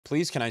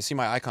please? Can I see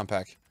my icon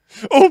pack?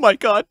 Oh my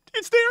god,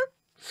 it's there!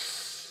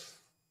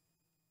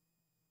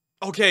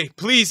 Okay,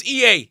 please,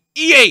 EA!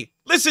 EA!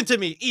 Listen to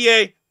me,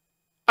 EA!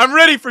 I'm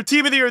ready for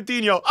Team of the Year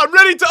Dino. I'm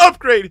ready to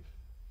upgrade!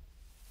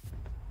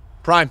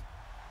 Prime.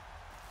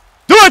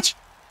 Do it!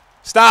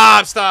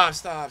 Stop, stop,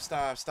 stop,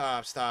 stop,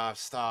 stop, stop,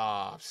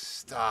 stop,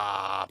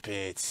 stop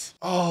it.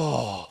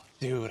 Oh,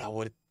 dude, I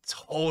would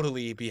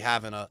totally be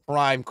having a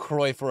Prime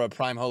Cruyff or a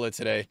Prime Hola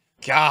today.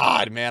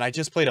 God, man, I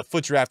just played a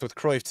foot draft with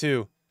Cruyff,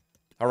 too.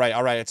 All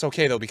right, it's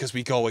okay, though, because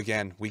we go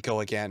again. We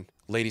go again.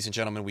 Ladies and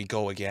gentlemen, we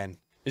go again.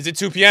 Is it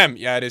 2 p.m.?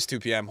 Yeah, it is 2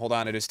 p.m. Hold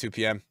on, it is 2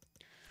 p.m.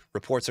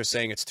 Reports are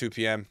saying it's 2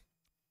 p.m.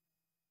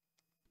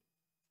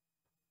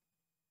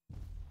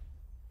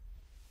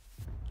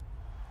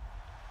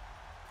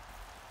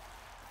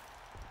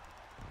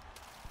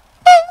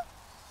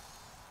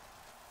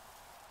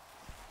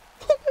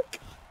 Oh my god.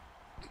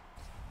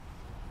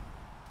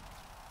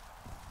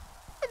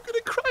 I'm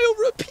gonna cry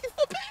over a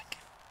FIFA pack.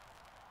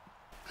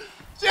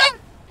 Yeah.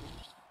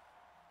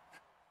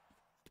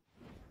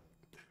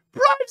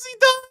 Primesy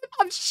done.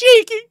 I'm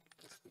shaking.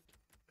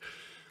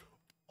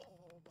 Oh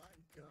my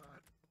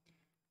god.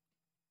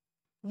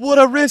 What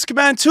a risk,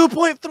 man.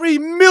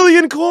 2.3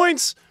 million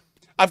coins.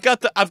 I've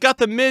got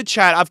the mid,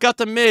 chat. I've got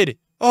the mid.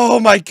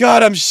 Oh my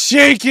god, I'm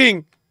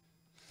shaking.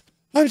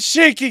 I'm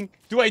shaking.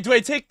 Do I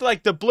take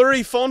like the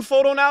blurry phone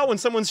photo now when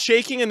someone's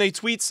shaking and they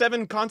tweet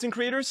 7 content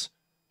creators?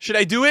 Should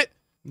I do it?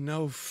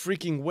 No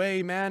freaking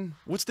way, man.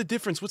 What's the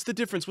difference? What's the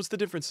difference? What's the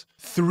difference?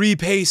 3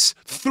 pace,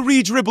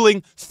 3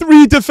 dribbling,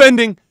 3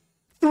 defending,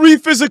 3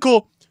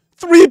 physical,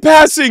 3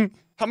 passing.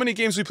 How many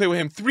games we play with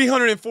him?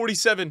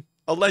 347.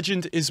 A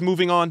legend is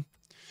moving on.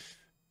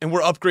 And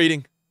we're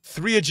upgrading.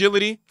 3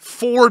 agility,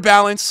 4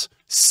 balance,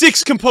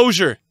 6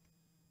 composure.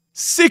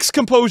 6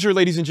 composure,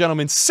 ladies and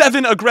gentlemen.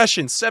 7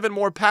 aggression, 7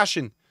 more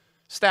passion.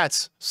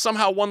 Stats,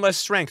 somehow 1 less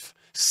strength.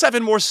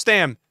 7 more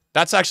stam.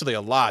 That's actually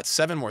a lot.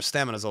 7 more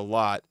stamina is a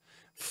lot.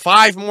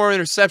 5 more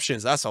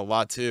interceptions. That's a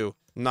lot, too.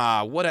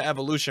 Nah, what an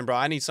evolution, bro.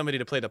 I need somebody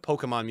to play the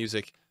Pokemon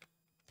music.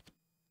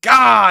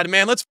 God,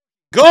 man, let's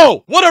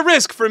go. What a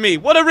risk for me.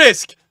 What a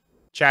risk.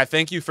 Chat,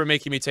 thank you for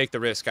making me take the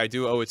risk. I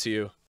do owe it to you.